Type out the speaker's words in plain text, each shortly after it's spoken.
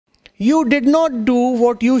You did not do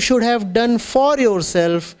what you should have done for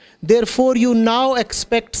yourself. Therefore, you now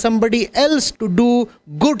expect somebody else to do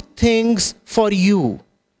good things for you.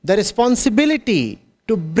 The responsibility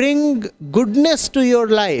to bring goodness to your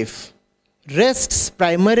life rests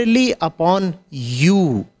primarily upon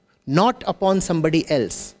you, not upon somebody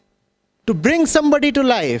else. To bring somebody to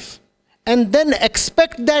life and then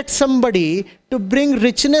expect that somebody to bring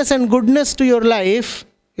richness and goodness to your life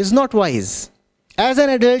is not wise. As an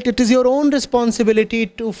adult, it is your own responsibility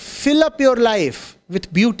to fill up your life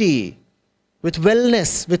with beauty, with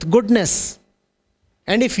wellness, with goodness.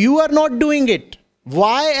 And if you are not doing it,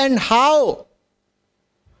 why and how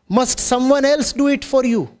must someone else do it for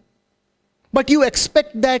you? But you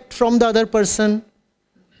expect that from the other person.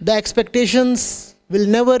 The expectations will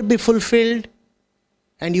never be fulfilled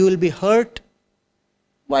and you will be hurt.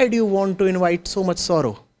 Why do you want to invite so much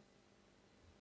sorrow?